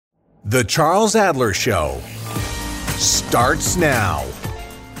The Charles Adler Show starts now.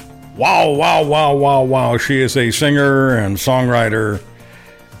 Wow. She is a singer and songwriter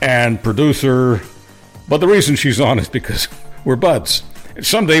and producer. But the reason she's on is because we're buds.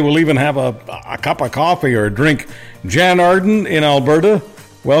 Someday we'll even have a cup of coffee or a drink. Jann Arden in Alberta,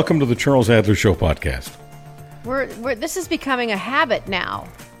 welcome to the Charles Adler Show podcast. This is becoming a habit now.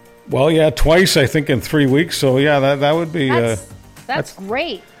 Well, yeah, twice, I think, in 3 weeks. So, yeah, that would be... That's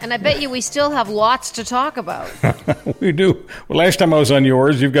great. And I bet you we still have lots to talk about. We do. Well, last time I was on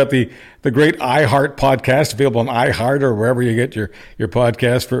yours, you've got the great iHeart podcast available on iHeart or wherever you get your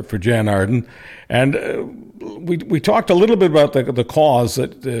podcast for Jann Arden. And we talked a little bit about the cause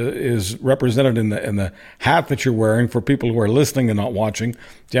that is represented in the hat that you're wearing for people who are listening and not watching.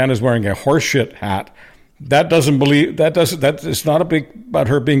 Jann is wearing a horseshit hat. That is not about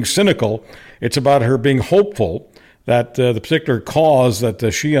her being cynical. It's about her being hopeful that the particular cause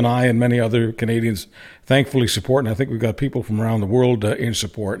that she and I and many other Canadians thankfully support, and I think we've got people from around the world in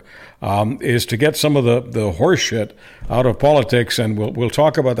support, is to get some of the horse shit out of politics, and we'll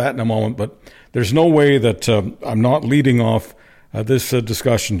talk about that in a moment. But there's no way that I'm not leading off this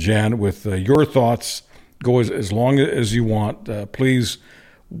discussion, Jann, with your thoughts. Go as long as you want. Please,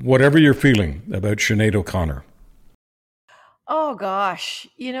 whatever you're feeling about Sinead O'Connor. Oh, gosh.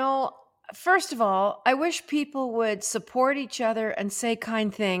 First of all, I wish people would support each other and say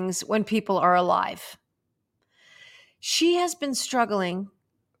kind things when people are alive. She has been struggling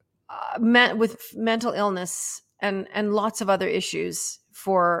with mental illness and lots of other issues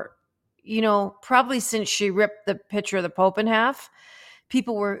for, probably since she ripped the picture of the Pope in half.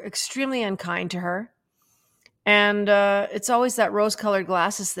 People were extremely unkind to her. And it's always that rose-colored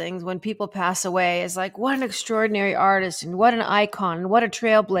glasses thing when people pass away. It's like, what an extraordinary artist and what an icon and what a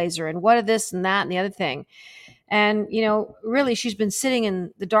trailblazer and what a this and that and the other thing. And, really she's been sitting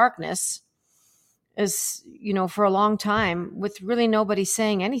in the darkness for a long time with really nobody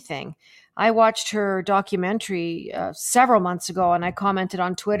saying anything. I watched her documentary several months ago and I commented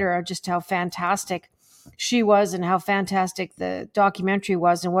on Twitter just how fantastic she was and how fantastic the documentary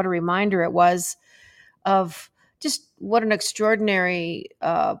was and what a reminder it was of just what an extraordinary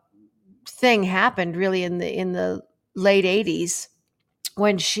thing happened really in the late 80s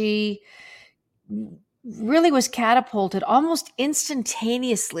when she really was catapulted almost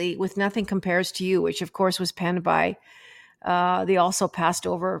instantaneously with Nothing Compares to You, which of course was penned by the also passed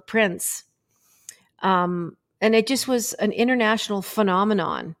over Prince. And it just was an international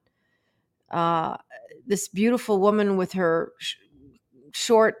phenomenon. This beautiful woman with her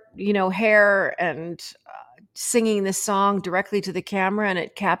short, hair and singing this song directly to the camera, and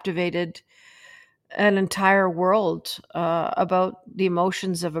it captivated an entire world about the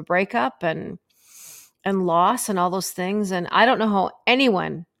emotions of a breakup and loss and all those things. And I don't know how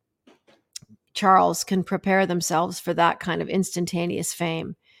anyone, Charles, can prepare themselves for that kind of instantaneous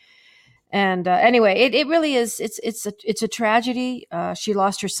fame. And anyway, it really is. It's a tragedy. She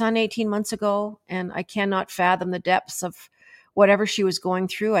lost her son 18 months ago, and I cannot fathom the depths of whatever she was going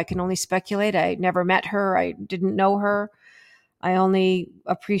through. I can only speculate. I never met her. I didn't know her. I only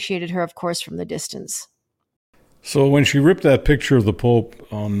appreciated her, of course, from the distance. So when she ripped that picture of the Pope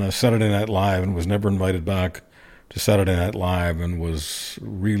on Saturday Night Live and was never invited back to Saturday Night Live and was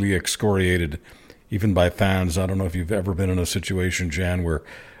really excoriated even by fans, I don't know if you've ever been in a situation, Jann, where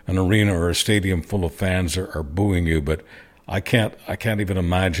an arena or a stadium full of fans are booing you, but I can't even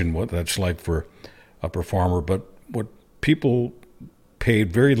imagine what that's like for a performer. But what people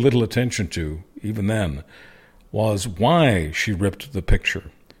paid very little attention to, even then, was why she ripped the picture.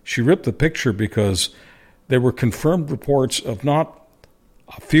 She ripped the picture because there were confirmed reports of not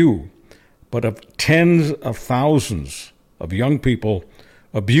a few, but of tens of thousands of young people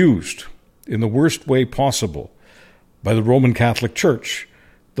abused in the worst way possible by the Roman Catholic Church.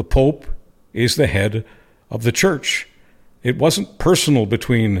 The Pope is the head of the church. It wasn't personal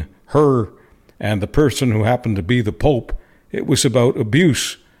between her and the person who happened to be the Pope. It was about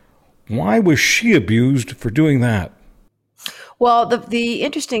abuse. Why was she abused for doing that? Well, the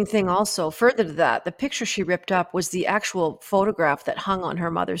interesting thing also, further to that, the picture she ripped up was the actual photograph that hung on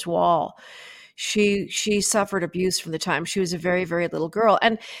her mother's wall. She suffered abuse from the time she was a very, very little girl.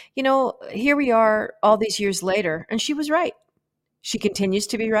 And, here we are all these years later, and she was right. She continues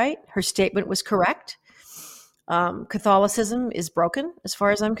to be right. Her statement was correct. Catholicism is broken, as far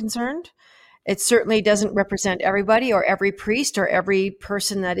as I'm concerned. It certainly doesn't represent everybody or every priest or every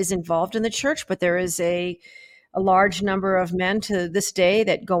person that is involved in the church, but there is a large number of men to this day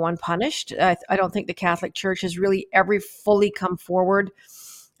that go unpunished. I don't think the Catholic Church has really ever fully come forward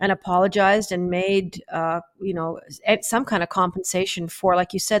and apologized and made, some kind of compensation for,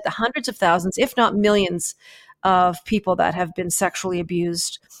 like you said, the hundreds of thousands, if not millions, of people that have been sexually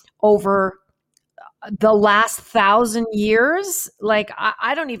abused over the last 1,000 years. Like,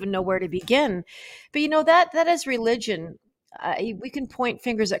 I don't even know where to begin. But that is religion. We can point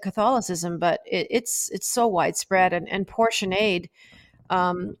fingers at Catholicism, but it's so widespread. And poor Sinead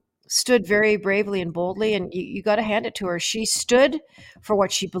um, stood very bravely and boldly, and you got to hand it to her. She stood for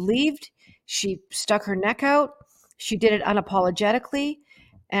what she believed. She stuck her neck out. She did it unapologetically,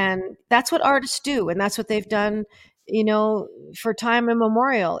 and that's what artists do, and that's what they've done. For time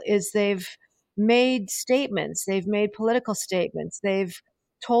immemorial, is they've made statements. They've made political statements. They've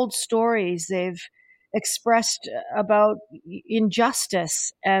told stories. They've expressed about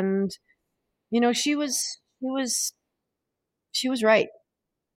injustice, and she was right.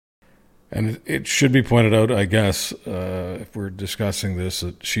 And it should be pointed out, I guess, if we're discussing this,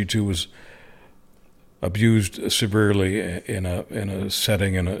 that she too was abused severely in a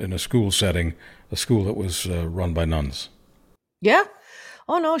setting, in a school setting, a school that was run by nuns. Yeah.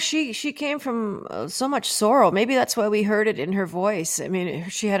 Oh no, she came from so much sorrow. Maybe that's why we heard it in her voice. I mean,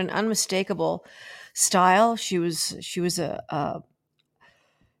 she had an unmistakable style. She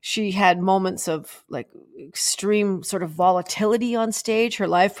had moments of like extreme sort of volatility on stage. Her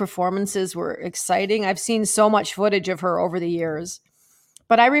live performances were exciting. I've seen so much footage of her over the years.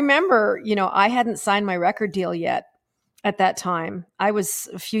 But I remember, I hadn't signed my record deal yet at that time. I was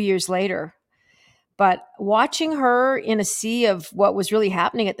a few years later. But watching her in a sea of what was really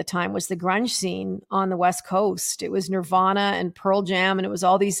happening at the time was the grunge scene on the West Coast. It was Nirvana and Pearl Jam, and it was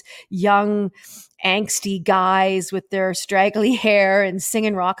all these young, angsty guys with their straggly hair and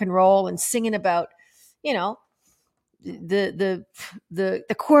singing rock and roll and singing about, you know, the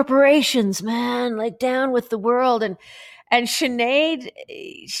corporations, man, like down with the world. And Sinead,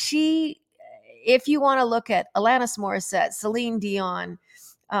 she, if you want to look at Alanis Morissette, Celine Dion,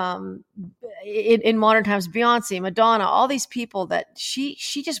 um, in modern times, Beyonce, Madonna, all these people that she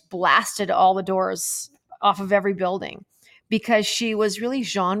just blasted all the doors off of every building because she was really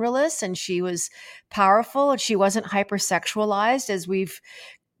genreless and she was powerful and she wasn't hypersexualized as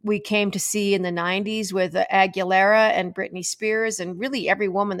we came to see in the 90s with Aguilera and Britney Spears and really every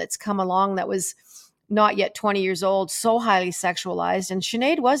woman that's come along that was not yet 20 years old, so highly sexualized. And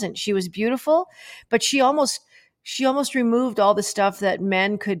Sinead wasn't. She was beautiful, but she almost removed all the stuff that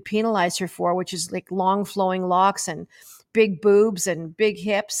men could penalize her for, which is like long flowing locks and big boobs and big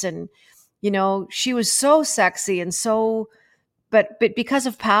hips. And, she was so sexy and so, but because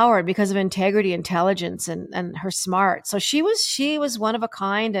of power and because of integrity, intelligence and her smart. So she was one of a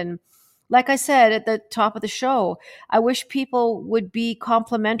kind. And like I said at the top of the show, I wish people would be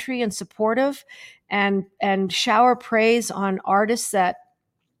complimentary and supportive and shower praise on artists that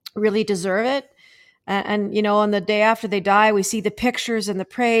really deserve it. And on the day after they die, we see the pictures and the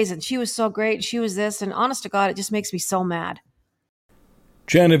praise, and she was so great, and she was this, and honest to God, it just makes me so mad.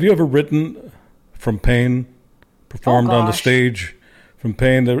 Jann, have you ever written from pain, performed on the stage from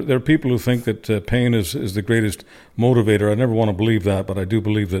pain? There are people who think that pain is the greatest motivator. I never want to believe that, but I do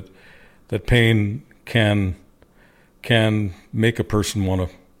believe that pain can make a person want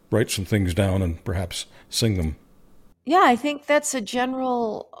to write some things down and perhaps sing them. Yeah, I think that's a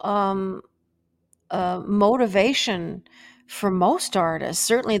general motivation for most artists,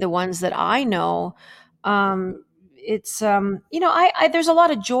 certainly the ones that I know. It's there's a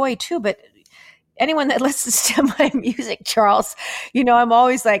lot of joy too, but anyone that listens to my music, Charles, I'm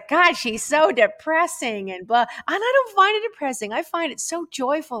always like, God, she's so depressing and blah. And I don't find it depressing. I find it so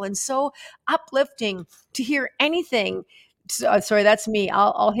joyful and so uplifting to hear anything. Sorry, that's me.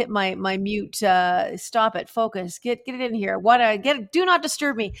 I'll hit my mute. Stop it. Focus. Get it in here. Do not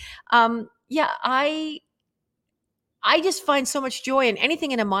disturb me. Yeah, I just find so much joy in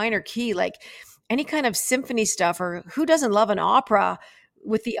anything in a minor key, like any kind of symphony stuff, or who doesn't love an opera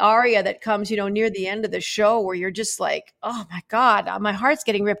with the aria that comes, near the end of the show where you're just like, oh my God, my heart's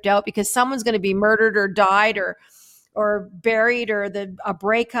getting ripped out because someone's going to be murdered or died or buried or a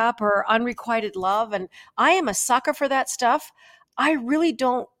breakup or unrequited love. And I am a sucker for that stuff. I really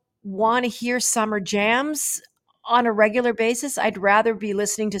don't want to hear summer jams on a regular basis. I'd rather be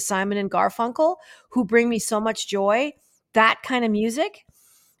listening to Simon and Garfunkel, who bring me so much joy, that kind of music.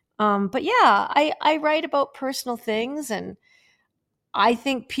 But yeah, I write about personal things, and I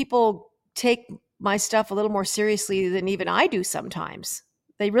think people take my stuff a little more seriously than even I do sometimes.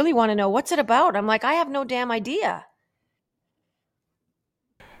 They really want to know, what's it about? I'm like, I have no damn idea.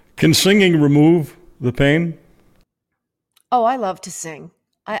 Can singing remove the pain? Oh, I love to sing.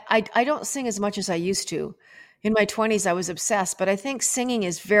 I don't sing as much as I used to. in my 20s, I was obsessed, but I think singing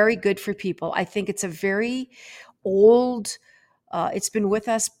is very good for people. I think it's a very old, it's been with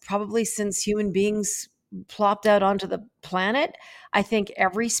us probably since human beings plopped out onto the planet. I think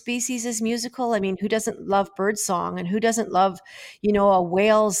every species is musical. I mean, who doesn't love birdsong, and who doesn't love, a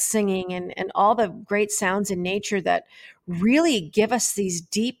whale singing, and all the great sounds in nature that really give us these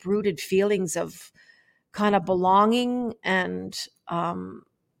deep rooted feelings of kind of belonging, and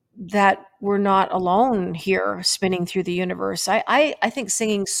that we're not alone here spinning through the universe. I think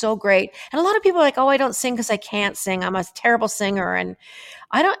singing's so great. And a lot of people are like, oh, I don't sing because I can't sing. I'm a terrible singer. And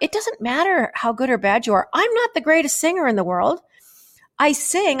it doesn't matter how good or bad you are. I'm not the greatest singer in the world. I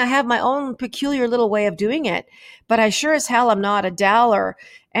sing. I have my own peculiar little way of doing it, but I sure as hell am not Adele or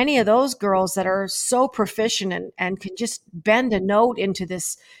any of those girls that are so proficient and can just bend a note into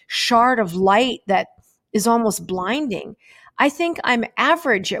this shard of light that is almost blinding. I think I'm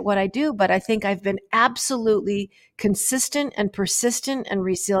average at what I do, but I think I've been absolutely consistent and persistent and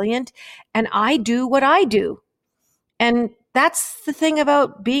resilient, and I do what I do. And that's the thing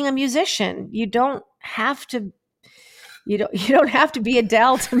about being a musician. You don't have to be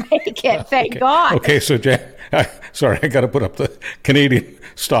Adele to make it. Thank God. Okay, so Jann, sorry, I got to put up the Canadian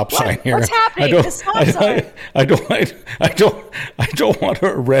stop sign here. What's happening? The stop sign. I don't want to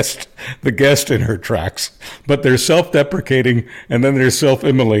arrest the guest in her tracks, but they're self-deprecating and then they're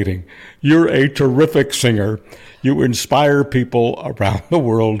self-immolating. You're a terrific singer. You inspire people around the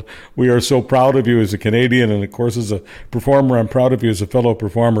world. We are so proud of you as a Canadian, and of course, as a performer, I'm proud of you as a fellow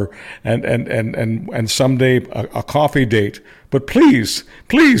performer. And someday a coffee date. But please,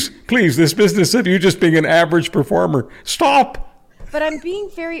 this business of you just being an average performer, stop. But I'm being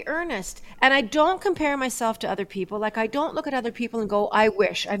very earnest, and I don't compare myself to other people. Like, I don't look at other people and go, I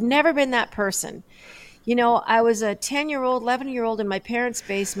wish. I've never been that person. I was a 10-year-old, 11-year-old in my parents'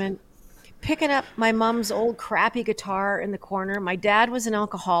 basement, picking up my mom's old crappy guitar in the corner. My dad was an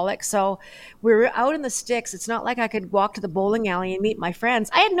alcoholic, so we were out in the sticks. It's not like I could walk to the bowling alley and meet my friends.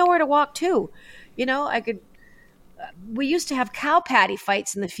 I had nowhere to walk to. We used to have cow patty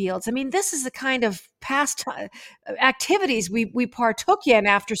fights in the fields. I mean, this is the kind of past activities we partook in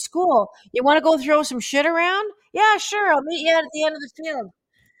after school. You want to go throw some shit around? Yeah, sure. I'll meet you at the end of the field.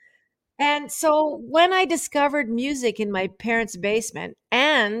 And so when I discovered music in my parents' basement,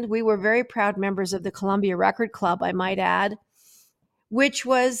 and we were very proud members of the Columbia Record Club, I might add, which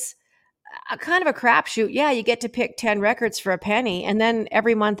was a kind of a crapshoot. Yeah, you get to pick 10 records for a penny. And then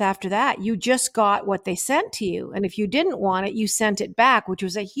every month after that, you just got what they sent to you. And if you didn't want it, you sent it back, which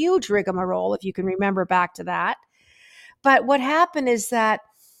was a huge rigmarole, if you can remember back to that. But what happened is that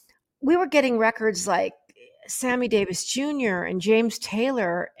we were getting records like Sammy Davis Jr. and James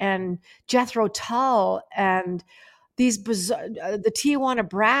Taylor and Jethro Tull and these bizarre, the Tijuana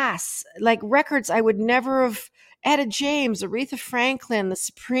Brass, like records I would never have. Etta James, Aretha Franklin, the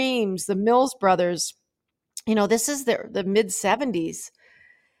Supremes, the Mills Brothers. This is the mid 70s.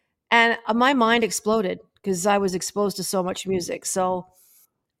 And my mind exploded because I was exposed to so much music. So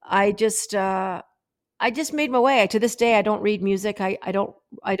I just made my way. To this day, I don't read music. I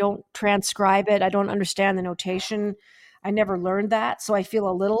don't transcribe it. I don't understand the notation. I never learned that. So I feel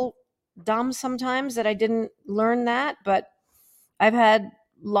a little dumb sometimes that I didn't learn that. But I've had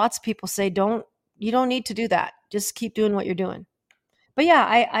lots of people say, you don't need to do that. Just keep doing what you're doing. But yeah,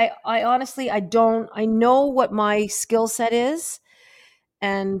 I honestly, I know what my skill set is,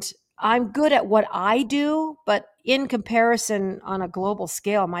 and I'm good at what I do, but in comparison on a global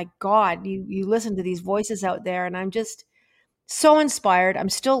scale, my God, you listen to these voices out there, and I'm just so inspired. I'm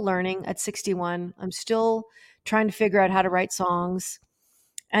still learning at 61. I'm still trying to figure out how to write songs.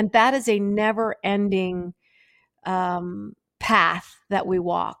 And that is a never ending path that we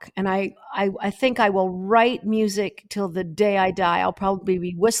walk. And I think I will write music till the day I die. I'll probably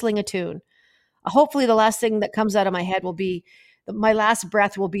be whistling a tune. Hopefully the last thing that comes out of my head will be, my last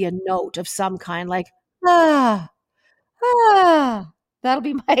breath will be a note of some kind, like, ah. That'll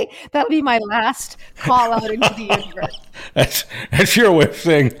be my last call out into the universe. That's your way of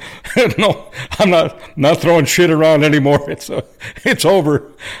saying, no, I'm not throwing shit around anymore. It's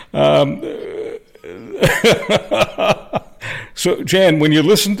over. So, Jann, when you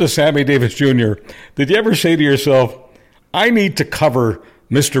listened to Sammy Davis Jr., did you ever say to yourself, I need to cover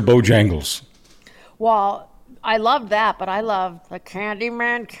Mr. Bojangles? Well, I love that, but I love the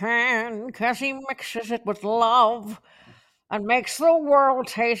Candyman can, because he mixes it with love and makes the world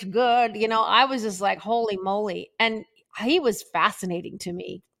taste good. I was just like, holy moly. And he was fascinating to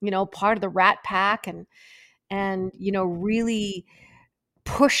me, part of the Rat Pack and really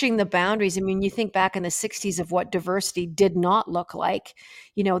pushing the boundaries. I mean, you think back in the 60s of what diversity did not look like.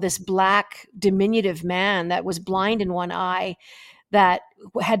 This black diminutive man that was blind in one eye that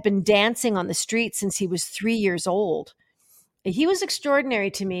had been dancing on the street since he was 3 years old. He was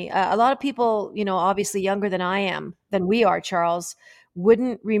extraordinary to me. A lot of people, obviously younger than we are, Charles,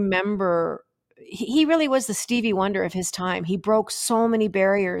 wouldn't remember. He really was the Stevie Wonder of his time. He broke so many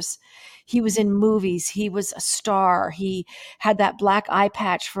barriers. He was in movies. He was a star. He had that black eye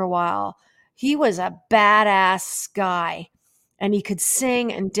patch for a while. He was a badass guy, and he could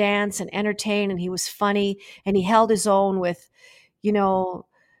sing and dance and entertain, and he was funny, and he held his own with,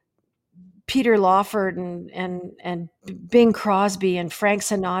 Peter Lawford and Bing Crosby and Frank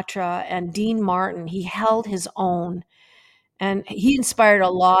Sinatra and Dean Martin. He held his own, and he inspired a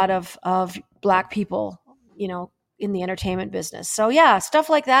lot of Black people, in the entertainment business. So yeah, stuff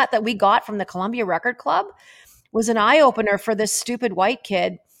like that we got from the Columbia Record Club was an eye opener for this stupid white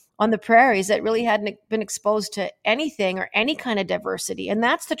kid on the prairies that really hadn't been exposed to anything or any kind of diversity. And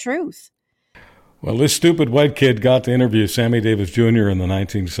that's the truth. Well, this stupid white kid got to interview Sammy Davis Jr. in the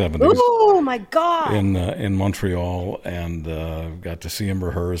 1970s. Oh my God! In Montreal, and got to see him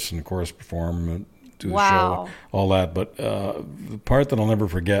rehearse and, of course, perform, do the show, all that. But the part that I'll never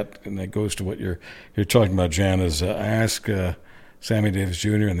forget, and that goes to what you're talking about, Jann, is I asked Sammy Davis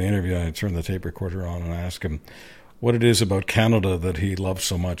Jr. in the interview. I turned the tape recorder on and asked him what it is about Canada that he loves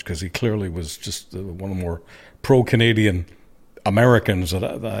so much, because he clearly was just one of the more pro-Canadian Americans that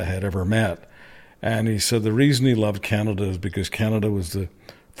I had ever met. And he said the reason he loved Canada is because Canada was the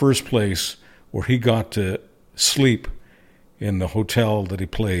first place where he got to sleep in the hotel that he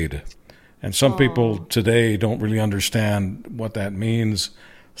played. And some people today don't really understand what that means.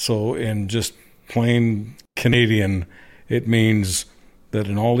 So in just plain Canadian, it means that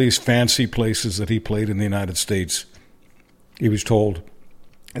in all these fancy places that he played in the United States, he was told,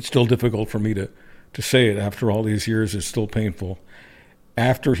 it's still difficult for me to say it after all these years, it's still painful.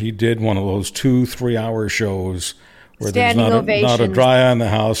 After he did one of those 2-3 hour shows where there's not a dry eye in the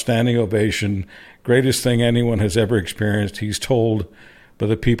house, standing ovation, greatest thing anyone has ever experienced, he's told by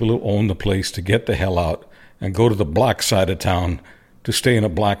the people who own the place to get the hell out and go to the black side of town to stay in a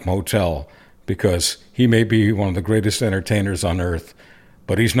black motel, because he may be one of the greatest entertainers on earth,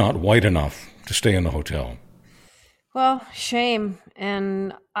 but he's not white enough to stay in the hotel. Well, shame.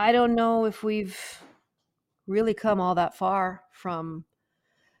 And I don't know if we've really come all that far from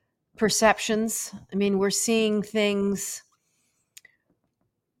perceptions. I mean, we're seeing things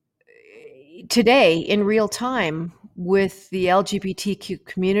today in real time with the LGBTQ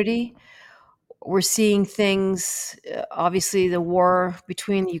community. We're seeing things, obviously the war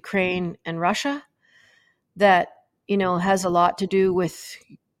between Ukraine and Russia that, has a lot to do with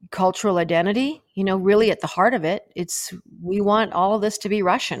cultural identity. Really at the heart of it, we want all of this to be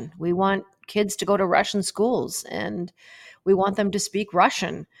Russian. We want kids to go to Russian schools, and we want them to speak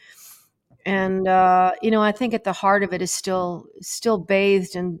Russian. And, I think at the heart of it is still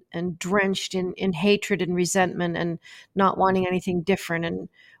bathed and drenched in hatred and resentment and not wanting anything different and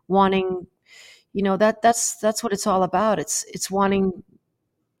wanting, that's what it's all about. It's wanting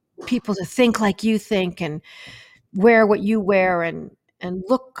people to think like you think and wear what you wear and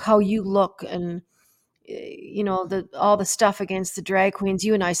look how you look. And, all the stuff against the drag queens.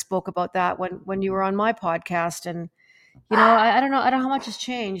 You and I spoke about that when you were on my podcast. And, I don't know how much has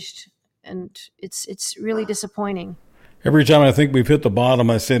changed. And it's really disappointing. Every time I think we've hit the bottom,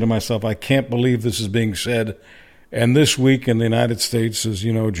 I say to myself, I can't believe this is being said. And this week in the United States, as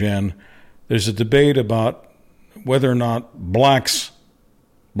you know, Jann, there's a debate about whether or not blacks,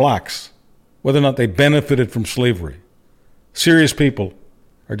 whether or not they benefited from slavery. Serious people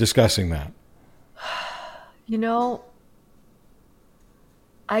are discussing that.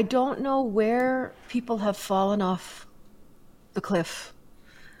 I don't know where people have fallen off the cliff,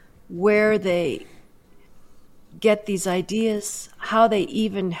 where they get these ideas, how they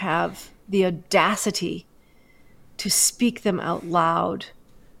even have the audacity to speak them out loud,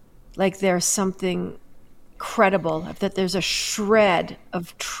 like there's something credible, that there's a shred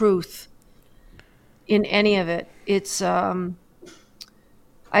of truth in any of it. It's, I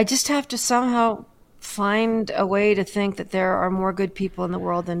just have to somehow find a way to think that there are more good people in the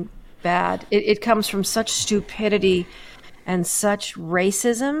world than bad. It comes from such stupidity and such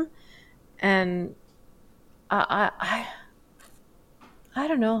racism. And I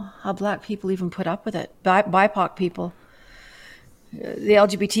don't know how Black people even put up with it. BIPOC people, the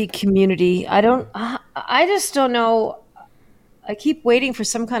LGBT community. I just don't know. I keep waiting for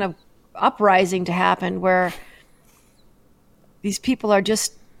some kind of uprising to happen where these people are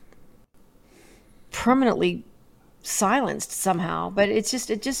just permanently silenced somehow. But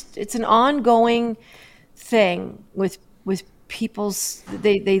it's an ongoing thing with people's,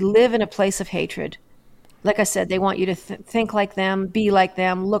 they live in a place of hatred. Like I said, they want you to think like them, be like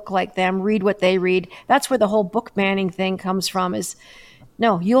them, look like them, read what they read. That's where the whole book banning thing comes from, is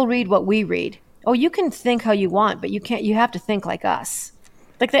no, you'll read what we read. Oh, you can think how you want, but you have to think like us.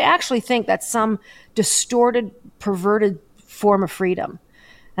 Like, they actually think that's some distorted, perverted form of freedom.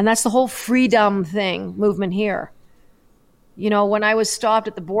 And that's the whole freedom thing movement here. You know, when I was stopped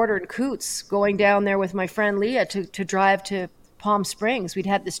at the border in Coots, going down there with my friend Leah to drive to Palm Springs, we'd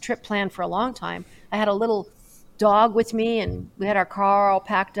had this trip planned for a long time. I had a little dog with me, and we had our car all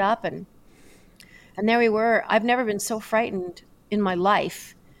packed up, and there we were. I've never been so frightened in my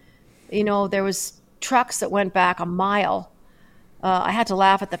life. You know, there was trucks that went back a mile. I had to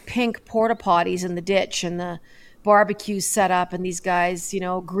laugh at the pink porta potties in the ditch and the barbecues set up, and these guys, you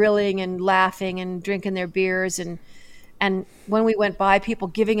know, grilling and laughing and drinking their beers. And when we went by, people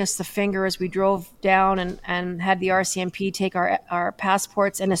giving us the finger as we drove down, and had the RCMP take our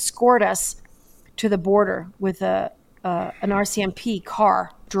passports and escort us to the border with an RCMP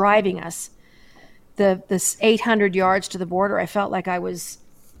car driving us this 800 yards to the border. I felt like I was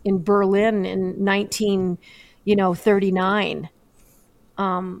in Berlin in 1939.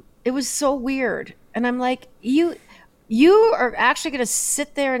 It was so weird. And I'm like, you are actually going to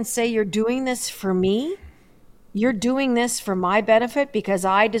sit there and say you're doing this for me? You're doing this for my benefit because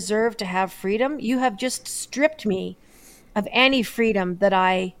I deserve to have freedom? You have just stripped me of any freedom that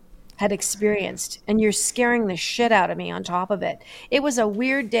I had experienced, and you're scaring the shit out of me on top of it. It was a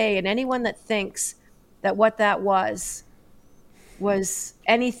weird day, and anyone that thinks that what that was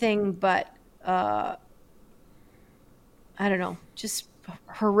anything but, I don't know, just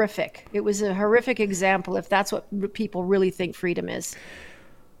horrific. It was a horrific example, if that's what people really think freedom is.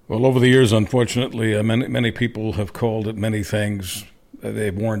 Well, over the years, unfortunately, many people have called it many things.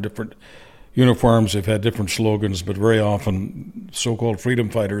 They've worn different uniforms, they've had different slogans, but very often so-called freedom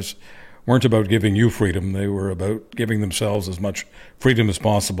fighters weren't about giving you freedom. They were about giving themselves as much freedom as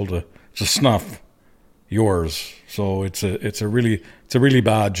possible to snuff yours. So it's a really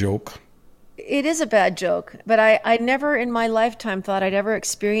bad joke. It is a bad joke, but I never in my lifetime thought I'd ever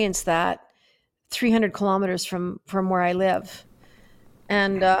experience that 300 kilometers from where I live.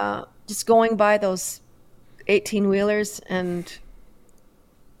 And just going by those 18-wheelers, and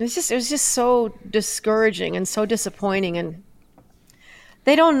it was just so discouraging and so disappointing. And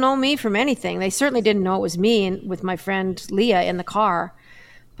they don't know me from anything. They certainly didn't know it was me and with my friend Leah in the car.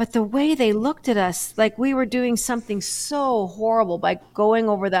 But the way they looked at us, like we were doing something so horrible by going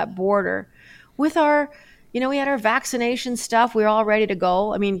over that border with our, we had our vaccination stuff. We were all ready to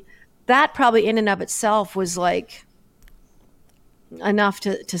go. I mean, that probably in and of itself was like enough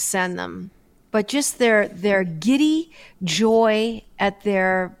to send them. But just their giddy joy at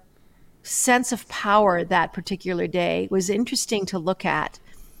their sense of power that particular day was interesting to look at.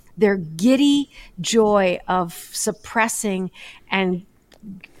 Their giddy joy of suppressing and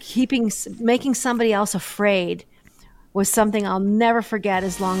making somebody else afraid was something I'll never forget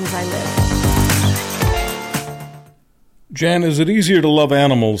as long as I live. Jann, is it easier to love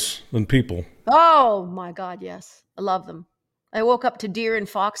animals than people? Oh my God, yes. I love them. I woke up to deer and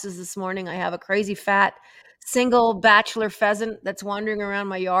foxes this morning. I have a crazy fat single bachelor pheasant that's wandering around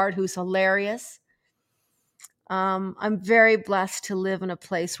my yard who's hilarious. I'm very blessed to live in a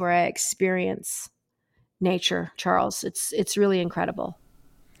place where I experience nature, Charles. It's really incredible.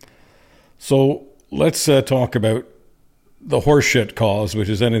 So let's talk about the horseshit cause, which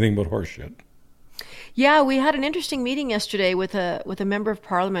is anything but horseshit. Yeah, we had an interesting meeting yesterday with a member of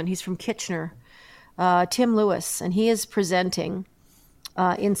parliament. He's from Kitchener, Tim Lewis, and he is presenting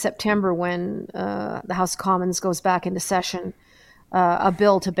in September when the House of Commons goes back into session a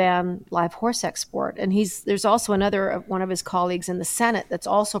bill to ban live horse export. And there's also one of his colleagues in the Senate that's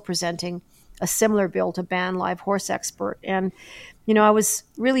also presenting a similar bill to ban live horse export. And I was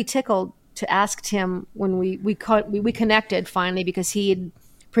really tickled to ask Tim when we connected finally, because he had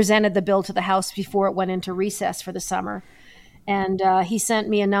presented the bill to the House before it went into recess for the summer. And he sent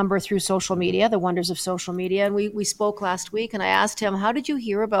me a number through social media, the wonders of social media. And we spoke last week, and I asked him, how did you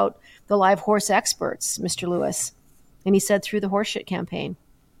hear about the live horse experts, Mr. Lewis? And he said, through the horseshit campaign.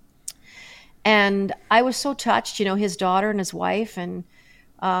 And I was so touched, his daughter and his wife, and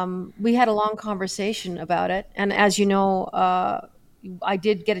we had a long conversation about it. And as you know, I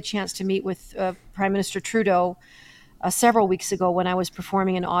did get a chance to meet with Prime Minister Trudeau several weeks ago when I was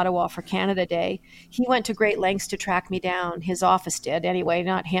performing in Ottawa for Canada Day. He went to great lengths to track me down. His office did anyway,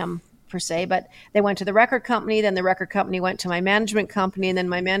 not him per se, but they went to the record company. Then the record company went to my management company, and then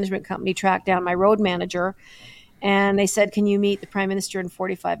my management company tracked down my road manager. And they said, can you meet the Prime Minister in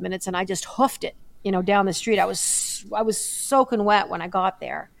 45 minutes? And I just hoofed it, down the street. I was soaking wet when I got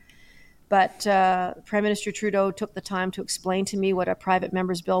there. But Prime Minister Trudeau took the time to explain to me what a private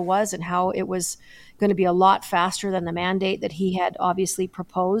member's bill was and how it was going to be a lot faster than the mandate that he had obviously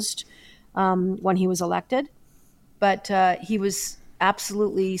proposed when he was elected. But he was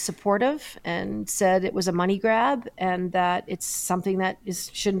absolutely supportive and said it was a money grab and that it's something that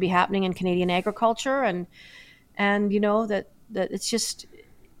shouldn't be happening in Canadian agriculture, and that it's just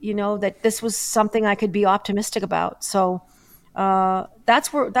that this was something I could be optimistic about. So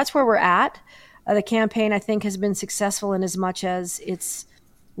that's where we're at. The campaign, I think, has been successful in as much as it's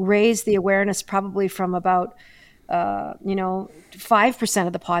raised the awareness probably from about 5%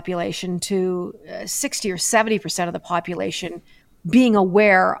 of the population to 60 or 70% of the population being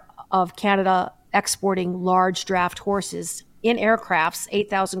aware of Canada exporting large draft horses in aircrafts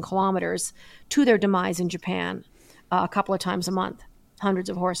 8,000 kilometers to their demise in Japan a couple of times a month. Hundreds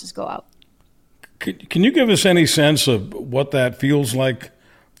of horses go out. Can you give us any sense of what that feels like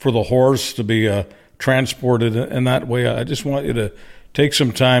for the horse to be transported in that way? I just want you to take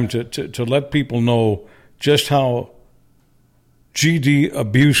some time to let people know just how GD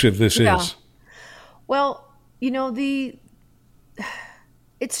abusive this is. Well,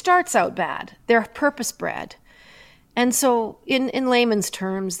 it starts out bad. They're purpose bred. And so in layman's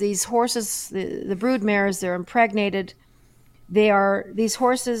terms, these horses, the brood mares, they're impregnated. These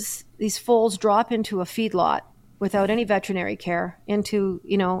horses, these foals drop into a feedlot without any veterinary care into,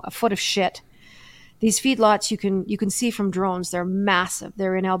 a foot of shit. These feedlots you can see from drones. They're massive.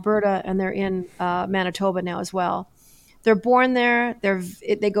 They're in Alberta and they're in Manitoba now as well. They're born there. They're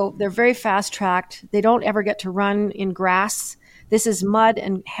very fast tracked. They don't ever get to run in grass. This is mud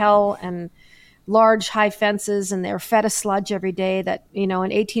and hell and large high fences, and they're fed a sludge every day that,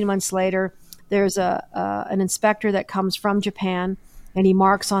 and 18 months later, there's an inspector that comes from Japan, and he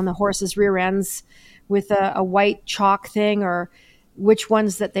marks on the horse's rear ends with a white chalk thing or which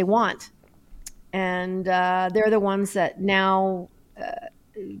ones that they want. And they're the ones that now,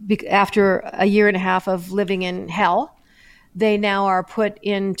 after a year and a half of living in hell, they now are put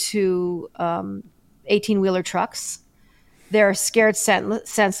into 18-wheeler trucks. They're scared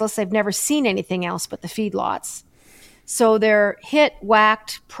senseless. They've never seen anything else but the feedlots. So they're hit,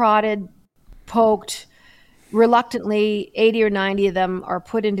 whacked, prodded, poked. Reluctantly, 80 or 90 of them are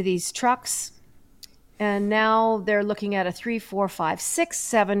put into these trucks. And now they're looking at a 3, 4, 5, 6,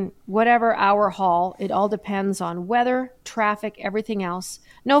 7, whatever hour haul. It all depends on weather, traffic, everything else.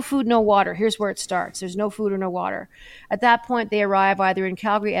 No food, no water. Here's where it starts. There's no food or no water. At that point, they arrive either in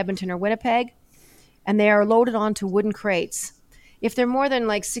Calgary, Edmonton, or Winnipeg, and they are loaded onto wooden crates. If they're more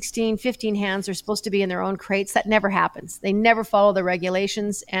than 16, 15 hands, they're supposed to be in their own crates. That never happens. They never follow the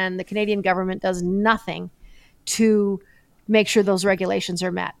regulations, and the Canadian government does nothing to make sure those regulations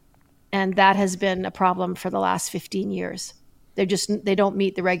are met. And that has been a problem for the last 15 years. They don't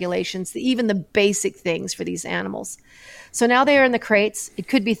meet the regulations, even the basic things for these animals. So now they are in the crates. It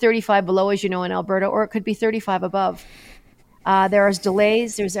could be 35 below, as you know, in Alberta, or it could be 35 above. There is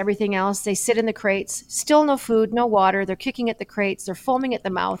delays. There's everything else. They sit in the crates. Still no food, no water. They're kicking at the crates. They're foaming at the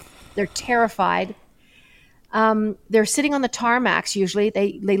mouth. They're terrified. They're sitting on the tarmacs usually.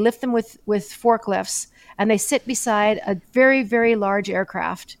 They lift them with forklifts, and they sit beside a very, very large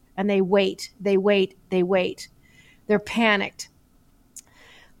aircraft, and they wait. They wait. They wait. They're panicked.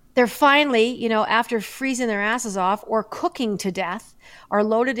 They're finally, after freezing their asses off or cooking to death, are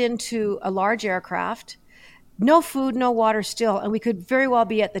loaded into a large aircraft. No food, no water still, and we could very well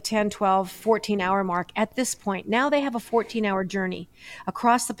be at the 10, 12, 14-hour mark at this point. Now they have a 14-hour journey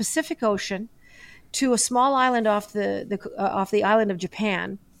across the Pacific Ocean to a small island off the island of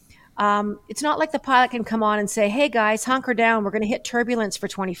Japan. It's not like the pilot can come on and say, hey, guys, hunker down. We're going to hit turbulence for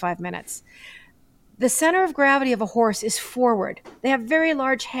 25 minutes. The center of gravity of a horse is forward. They have very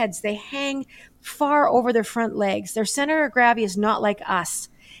large heads. They hang far over their front legs. Their center of gravity is not like us.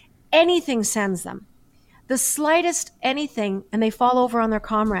 Anything sends them. The slightest anything, and they fall over on their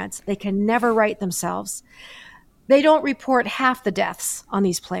comrades. They can never right themselves. They don't report half the deaths on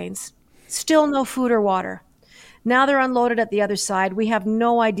these planes. Still no food or water. Now they're unloaded at the other side. We have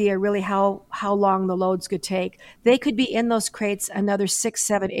no idea really how long the loads could take. They could be in those crates another 6,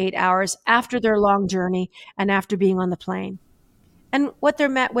 7, 8 hours after their long journey and after being on the plane. And what they're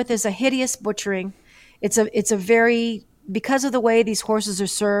met with is a hideous butchering. It's a very, because of the way these horses are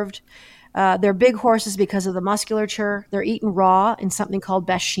served, they're big horses because of the musculature. They're eaten raw in something called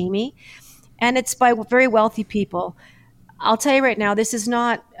bashimi, and it's by very wealthy people. I'll tell you right now, this is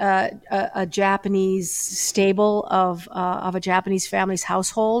not a Japanese stable of a Japanese family's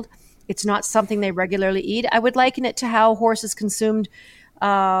household. It's not something they regularly eat. I would liken it to how horse is consumed,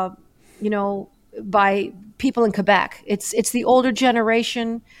 by people in Quebec. It's the older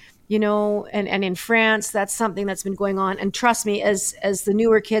generation, and in France, that's something that's been going on. And trust me, as the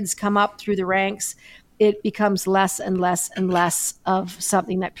newer kids come up through the ranks, it becomes less and less and less of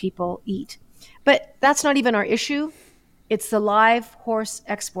something that people eat. But that's not even our issue. It's the live horse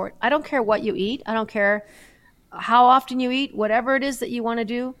export. I don't care what you eat. I don't care how often you eat, whatever it is that you want to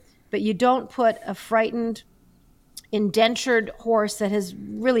do, but you don't put a frightened, indentured horse that has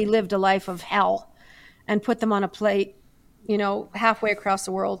really lived a life of hell and put them on a plate, halfway across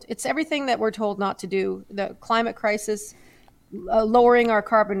the world. It's everything that we're told not to do. The climate crisis, lowering our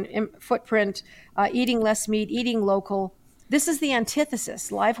carbon footprint, eating less meat, eating local. This is the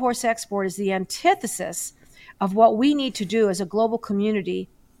antithesis. Live horse export is the antithesis of what we need to do as a global community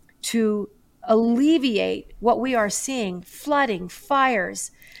to alleviate what we are seeing: flooding,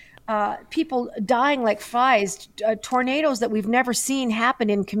 fires, people dying like flies, tornadoes that we've never seen happen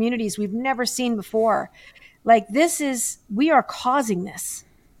in communities we've never seen before. Like, we are causing this.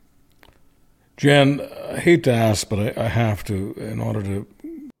 Jann, I hate to ask, but I have to, in order to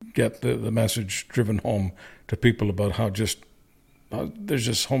get the message driven home to people about how there's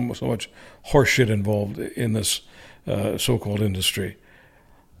just so much horseshit involved in this so-called industry.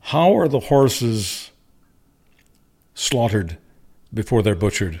 How are the horses slaughtered before they're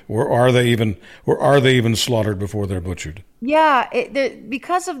butchered, or are they even slaughtered before they're butchered? Yeah,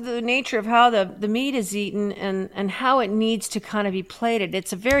 because of the nature of how the meat is eaten and how it needs to kind of be plated,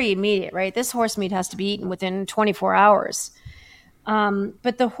 it's a very immediate, right? This horse meat has to be eaten within 24 hours.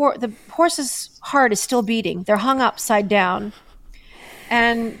 But the horse's heart is still beating. They're hung upside down,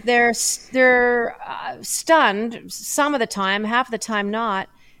 and they're stunned some of the time, half of the time not,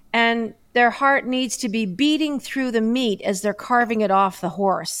 and their heart needs to be beating through the meat as they're carving it off the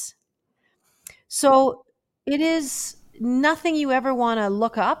horse. So it is nothing you ever want to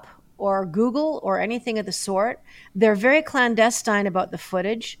look up or Google or anything of the sort. They're very clandestine about the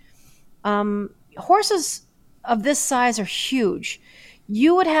footage. Horses of this size are huge.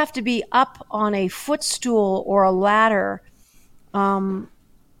 You would have to be up on a footstool or a ladder, and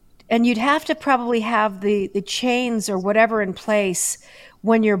you'd have to probably have the chains or whatever in place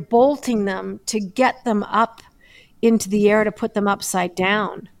when you're bolting them to get them up into the air to put them upside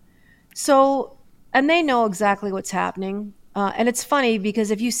down. So, and they know exactly what's happening. And it's funny because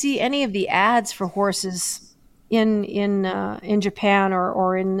if you see any of the ads for horses in Japan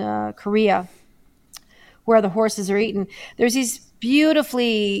or in Korea, where the horses are eaten, there's these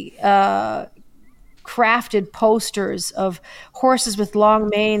beautifully crafted posters of horses with long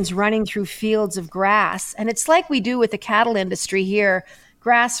manes running through fields of grass. And it's like we do with the cattle industry here: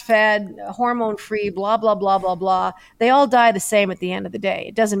 grass-fed, hormone-free, blah, blah, blah, blah, blah. They all die the same at the end of the day.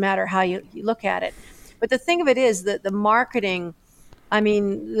 It doesn't matter how you look at it. But the thing of it is that the marketing,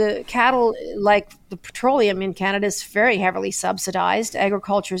 the cattle, like the petroleum in Canada, is very heavily subsidized.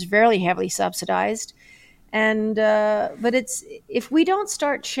 Agriculture is very heavily subsidized. And but if we don't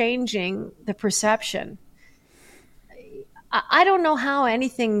start changing the perception, I don't know how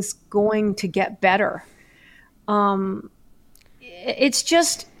anything's going to get better. It's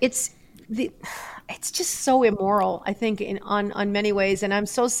just so immoral, I think, on many ways. And I'm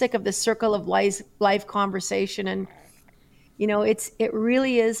so sick of the circle of life conversation. And it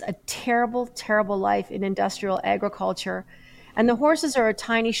really is a terrible, terrible life in industrial agriculture. And the horses are a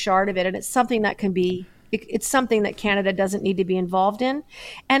tiny shard of it, and it's something that it's something that Canada doesn't need to be involved in.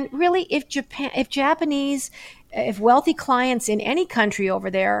 And really, if wealthy clients in any country over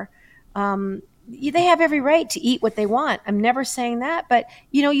there, they have every right to eat what they want. I'm never saying that, but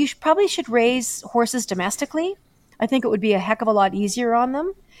you probably should raise horses domestically. I think it would be a heck of a lot easier on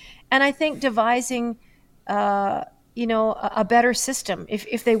them. And I think devising, a better system.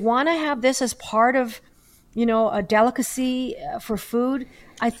 If they want to have this as part of, a delicacy for food,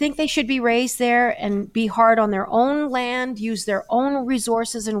 I think they should be raised there and be hard on their own land, use their own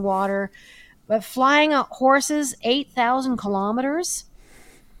resources and water. But flying horses 8,000 kilometers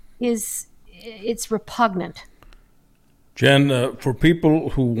it's repugnant. Jann, for people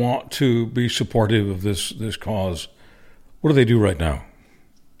who want to be supportive of this cause, what do they do right now?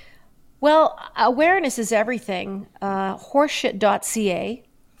 Well, awareness is everything. Horseshit.ca.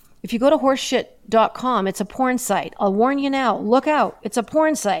 If you go to horseshit.com, it's a porn site. I'll warn you now. Look out. It's a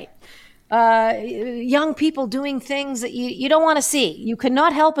porn site. Young people doing things that you don't want to see. You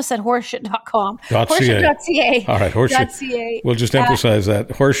cannot help us at horseshit.com. Horseshit.ca. All right, horseshit. We'll just emphasize that.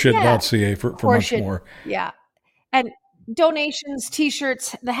 Horseshit.ca for much more. Yeah. And donations,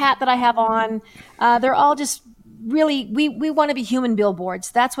 T-shirts, the hat that I have on, they're all just really, we want to be human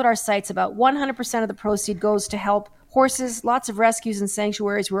billboards. That's what our site's about. 100% of the proceed goes to help horses, lots of rescues and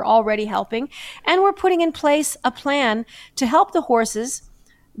sanctuaries we're already helping. And we're putting in place a plan to help the horses,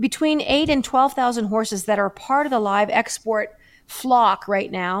 between 8 and 12,000 horses that are part of the live export flock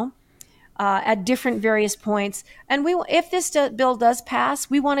right now, at different various points. And if this bill does pass,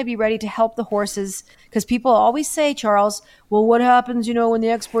 we want to be ready to help the horses, because people always say, Charles, well, what happens, when the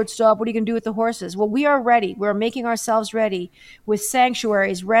exports stop? What are you going to do with the horses? Well, we are ready. We're making ourselves ready with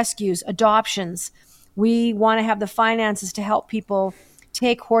sanctuaries, rescues, adoptions. We want to have the finances to help people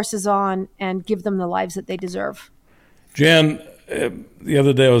take horses on and give them the lives that they deserve. Jann, the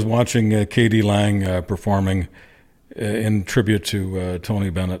other day I was watching Katie Lang performing in tribute to Tony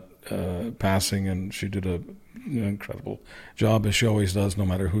Bennett passing, and she did an incredible job, as she always does, no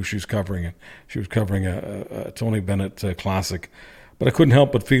matter who she's covering. And she was covering a Tony Bennett classic. But I couldn't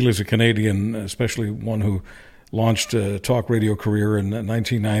help but feel, as a Canadian, especially one who launched a talk radio career in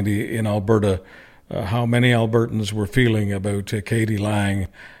 1990 in Alberta, how many Albertans were feeling about Katie Lang.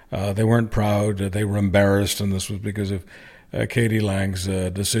 They weren't proud, they were embarrassed, and this was because of Katie Lang's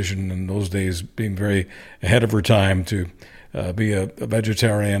decision in those days, being very ahead of her time, to be a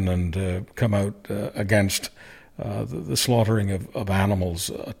vegetarian and come out against the slaughtering of animals.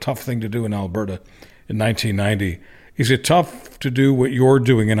 A tough thing to do in Alberta in 1990. Is it tough to do what you're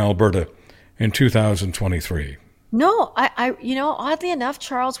doing in Alberta in 2023? No, I oddly enough,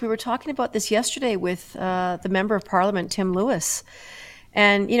 Charles, we were talking about this yesterday with the Member of Parliament, Tim Lewis.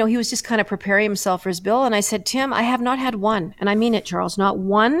 And, he was just kind of preparing himself for his bill. And I said, Tim, I have not had one, and I mean it, Charles, not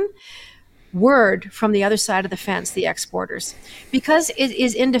one word from the other side of the fence, the exporters, because it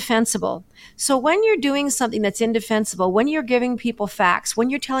is indefensible. So when you're doing something that's indefensible, when you're giving people facts, when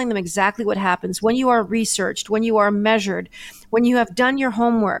you're telling them exactly what happens, when you are researched, when you are measured, when you have done your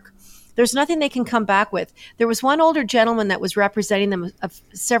homework, there's nothing they can come back with. There was one older gentleman that was representing them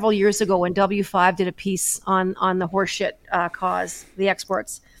several years ago when W5 did a piece on the horseshit cause, the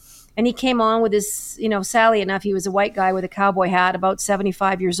exports. And he came on with his, sadly enough, he was a white guy with a cowboy hat, about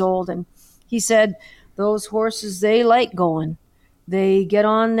 75 years old. And he said, those horses, they like going. They get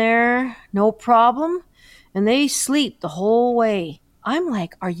on there, no problem, and they sleep the whole way. I'm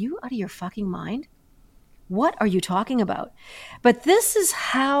like, are you out of your fucking mind? What are you talking about? But this is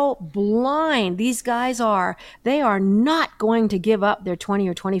how blind these guys are. They are not going to give up their 20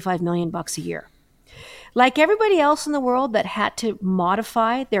 or 25 million bucks a year. Like everybody else in the world that had to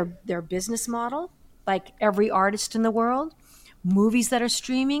modify their business model, like every artist in the world, movies that are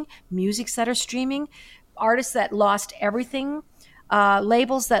streaming, musics that are streaming, artists that lost everything,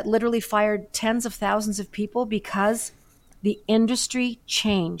 labels that literally fired tens of thousands of people because the industry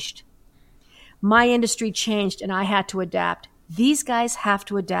changed. My industry changed and I had to adapt. These guys have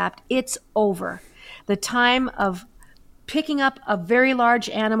to adapt. It's over. The time of picking up a very large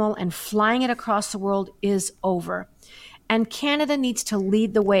animal and flying it across the world is over. And Canada needs to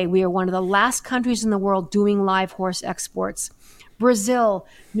lead the way. We are one of the last countries in the world doing live horse exports. Brazil,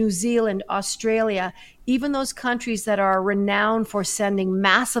 New Zealand, Australia, even those countries that are renowned for sending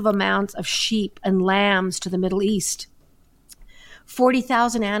massive amounts of sheep and lambs to the Middle East.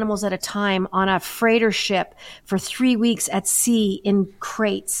 40,000 animals at a time on a freighter ship for 3 weeks at sea in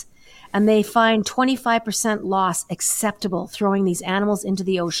crates. And they find 25% loss acceptable throwing these animals into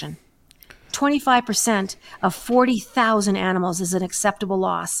the ocean. 25% of 40,000 animals is an acceptable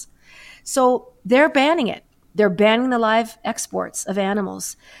loss. So they're banning it. They're banning the live exports of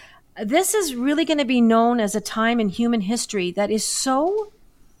animals. This is really going to be known as a time in human history that is so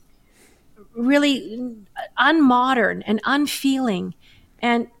really unmodern and unfeeling,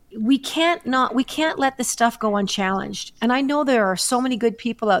 and we can't let this stuff go unchallenged. And I know there are so many good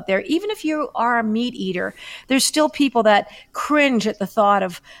people out there. Even if you are a meat eater, there's still people that cringe at the thought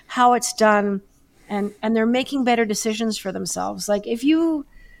of how it's done, and they're making better decisions for themselves. Like if you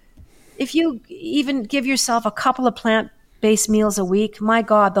even give yourself a couple of plant-based meals a week, my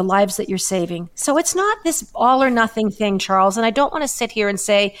God, the lives that you're saving. So it's not this all or nothing thing, Charles. And I don't want to sit here and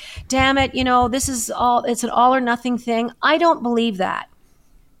say, damn it, it's an all or nothing thing. I don't believe that.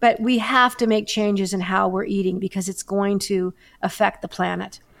 But we have to make changes in how we're eating because it's going to affect the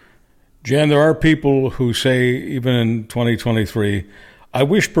planet. Jann, there are people who say, even in 2023, I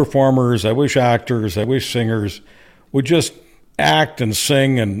wish performers, I wish actors, I wish singers would just act and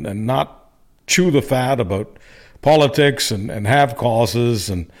sing and not chew the fat about politics and have causes.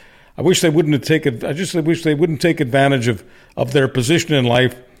 And I wish they wouldn't take advantage of their position in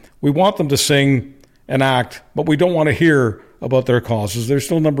life. We want them to sing and act, but we don't want to hear about their causes. There's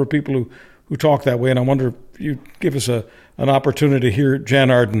still a number of people who talk that way, and I wonder if you give us an opportunity to hear Jann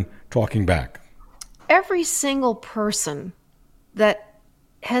Arden talking back. every single person that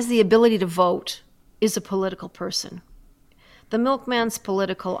has the ability to vote is a political person. The milkman's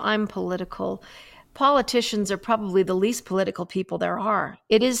political, I'm political. Politicians are probably the least political people there are.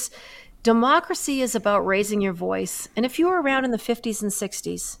 Democracy is about raising your voice. And if you were around in the 50s and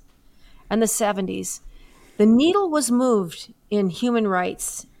 60s and the 70s, the needle was moved in human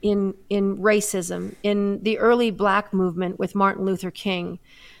rights, in racism, in the early Black movement with Martin Luther King,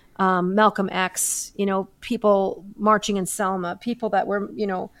 Malcolm X, people marching in Selma, people that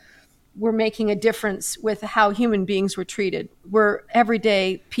were making a difference with how human beings were treated, were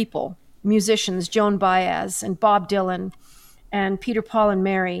everyday people, musicians, Joan Baez and Bob Dylan and Peter, Paul and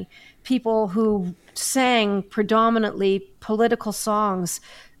Mary, people who sang predominantly political songs,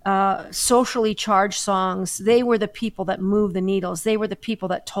 socially charged songs. They were the people that moved the needles. They were the people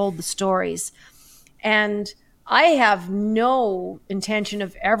that told the stories. And I have no intention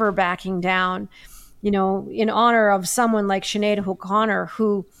of ever backing down, in honor of someone like Sinead O'Connor,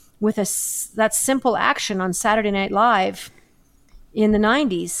 who, with that simple action on Saturday Night Live in the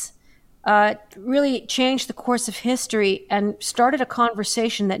 90s, really changed the course of history and started a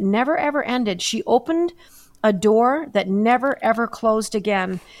conversation that never, ever ended. She opened a door that never, ever closed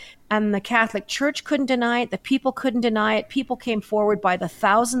again. And the Catholic Church couldn't deny it. The people couldn't deny it. People came forward by the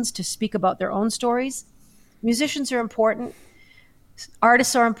thousands to speak about their own stories. Musicians are important.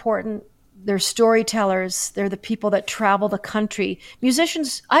 Artists are important. They're storytellers. They're the people that travel the country.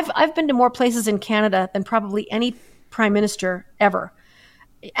 Musicians, I've been to more places in Canada than probably any prime minister ever.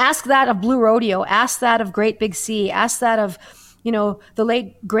 Ask that of Blue Rodeo. Ask that of Great Big Sea. Ask that of, the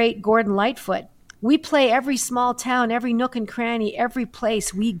late, great Gordon Lightfoot. We play every small town, every nook and cranny, every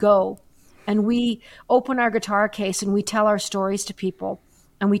place we go. And we open our guitar case and we tell our stories to people.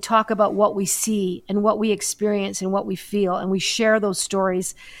 And we talk about what we see and what we experience and what we feel. And we share those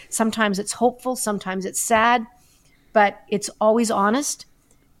stories. Sometimes it's hopeful, sometimes it's sad, but it's always honest.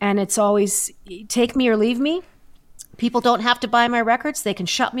 And it's always take me or leave me. People don't have to buy my records. They can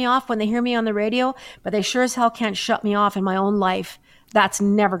shut me off when they hear me on the radio, but they sure as hell can't shut me off in my own life. That's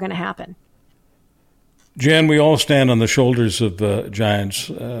never going to happen. Jann, we all stand on the shoulders of the giants,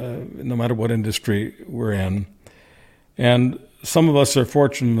 no matter what industry we're in. And some of us are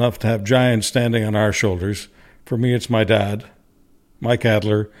fortunate enough to have giants standing on our shoulders. For me, it's my dad, Mike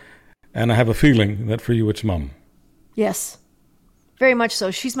Adler, and I have a feeling that for you, it's Mum. Yes, very much so.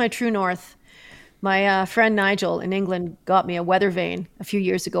 She's my true north. My friend Nigel in England got me a weather vane a few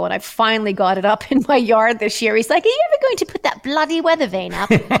years ago, and I finally got it up in my yard this year. He's like, are you ever going to put that bloody weather vane up?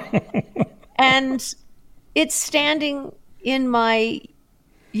 And it's standing in my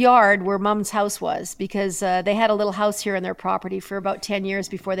yard where Mum's house was, because they had a little house here on their property for about 10 years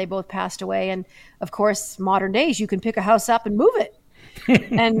before they both passed away. And of course, modern days, you can pick a house up and move it.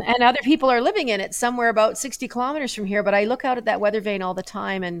 and other people are living in it somewhere about 60 kilometers from here. But I look out at that weather vane all the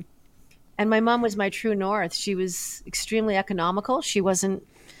time, and my mom was my true north. She was extremely economical. She wasn't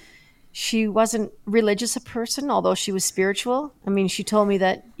religious a person, although she was spiritual. I mean, she told me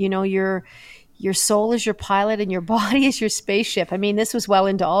that, your soul is your pilot and your body is your spaceship. I mean, this was well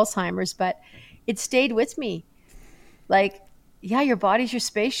into Alzheimer's, but it stayed with me. Like, yeah, your body's your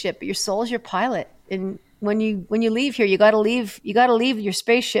spaceship, but your soul is your pilot. And when you leave here, you got to leave your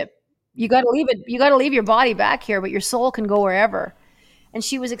spaceship. You got to leave it. You got to leave your body back here, but your soul can go wherever. And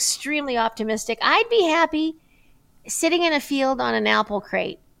she was extremely optimistic. I'd be happy sitting in a field on an apple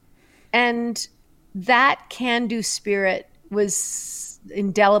crate. And that can-do spirit was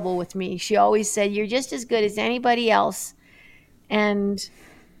indelible with me. She always said, you're just as good as anybody else. And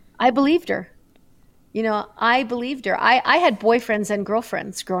I believed her. I believed her. I had boyfriends and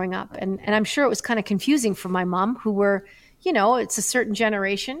girlfriends growing up. And I'm sure it was kind of confusing for my mom, who were, it's a certain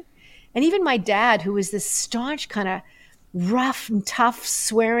generation. And even my dad, who was this staunch kind of rough and tough,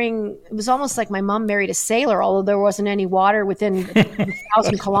 swearing. It was almost like my mom married a sailor, although there wasn't any water within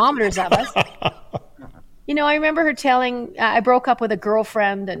 1,000 kilometers of us. I remember her telling, I broke up with a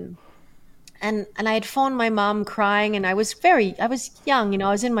girlfriend, and I had phoned my mom crying, and I was young, I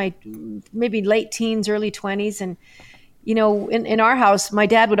was in my maybe late teens, early 20s. And, in our house, my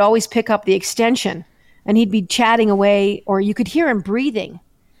dad would always pick up the extension and he'd be chatting away, or you could hear him breathing.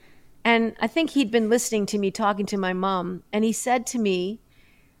 And I think he'd been listening to me talking to my mom. And he said to me,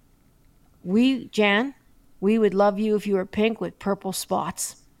 Jann, we would love you if you were pink with purple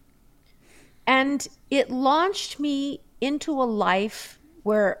spots. And it launched me into a life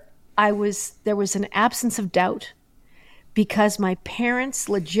where there was an absence of doubt, because my parents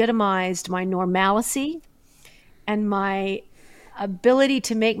legitimized my normalcy and my ability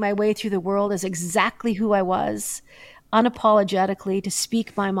to make my way through the world as exactly who I was, unapologetically, to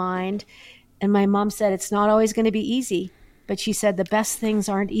speak my mind. And my mom said, it's not always going to be easy. But she said, the best things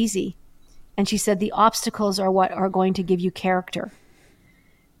aren't easy. And she said, the obstacles are what are going to give you character.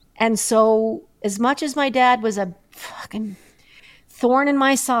 And so as much as my dad was a fucking thorn in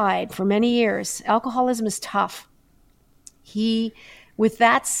my side for many years, alcoholism is tough. He, with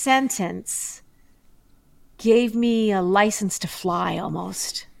that sentence, gave me a license to fly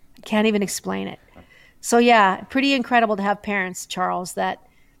almost. I can't even explain it. So yeah, pretty incredible to have parents, Charles, that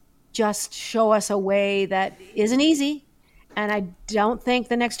just show us a way that isn't easy. And I don't think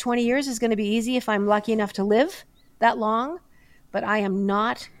the next 20 years is going to be easy if I'm lucky enough to live that long. But I am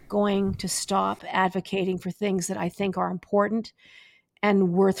not going to stop advocating for things that I think are important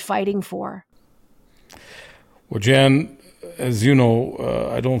and worth fighting for. Well, Jann, as you know,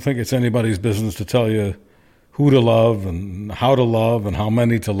 I don't think it's anybody's business to tell you who to love and how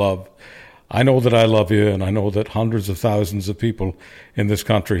many to love. I know that I love you, and I know that hundreds of thousands of people in this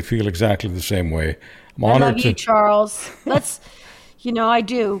country feel exactly the same way. I'm honored I love you, Charles. I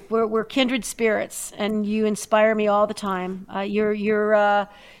do. We're kindred spirits, and you inspire me all the time.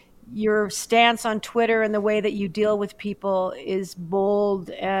 Your stance on Twitter and the way that you deal with people is bold,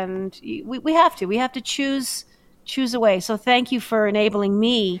 and we have to choose a way. So thank you for enabling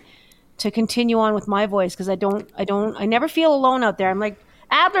me to continue on with my voice, because I never feel alone out there. I'm like,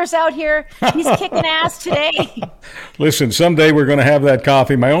 Adler's out here. He's kicking ass today. Listen, someday we're going to have that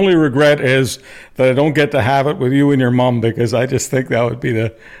coffee. My only regret is that I don't get to have it with you and your mom, because I just think that would be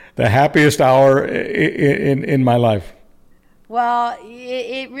the happiest hour in my life. Well,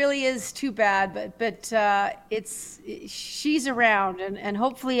 it really is too bad, but she's around, and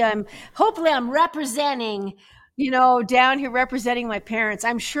hopefully I'm representing, down here representing my parents.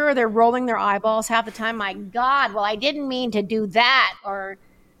 I'm sure they're rolling their eyeballs half the time. My God, well, I didn't mean to do that. Or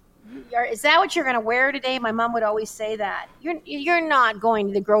is that what you're going to wear today? My mom would always say that. You're not going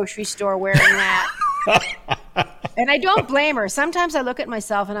to the grocery store wearing that. And I don't blame her. Sometimes I look at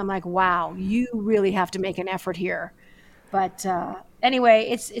myself and I'm like, wow, you really have to make an effort here. But anyway,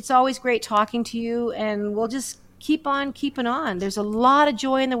 it's always great talking to you, and we'll just keep on keeping on. There's a lot of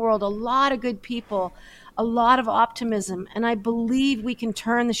joy in the world, a lot of good people, a lot of optimism, and I believe we can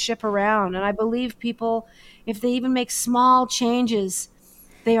turn the ship around. And I believe people, if they even make small changes,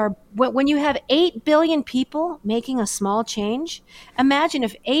 when you have 8 billion people making a small change, imagine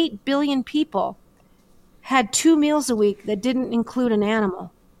if 8 billion people had 2 meals a week that didn't include an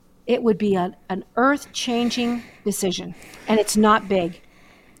animal. It would be an earth-changing decision, and it's not big.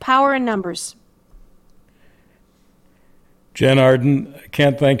 Power in numbers. Jann Arden,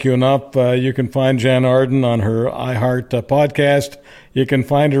 can't thank you enough. You can find Jann Arden on her iHeart podcast. You can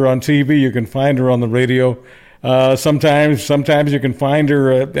find her on TV. You can find her on the radio. Sometimes you can find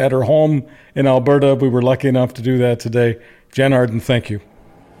her at her home in Alberta. We were lucky enough to do that today. Jann Arden, thank you.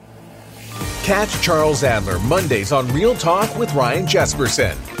 Catch Charles Adler Mondays on Real Talk with Ryan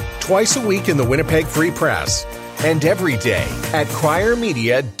Jesperson. Twice a week in the Winnipeg Free Press. And every day at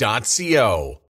criermedia.co.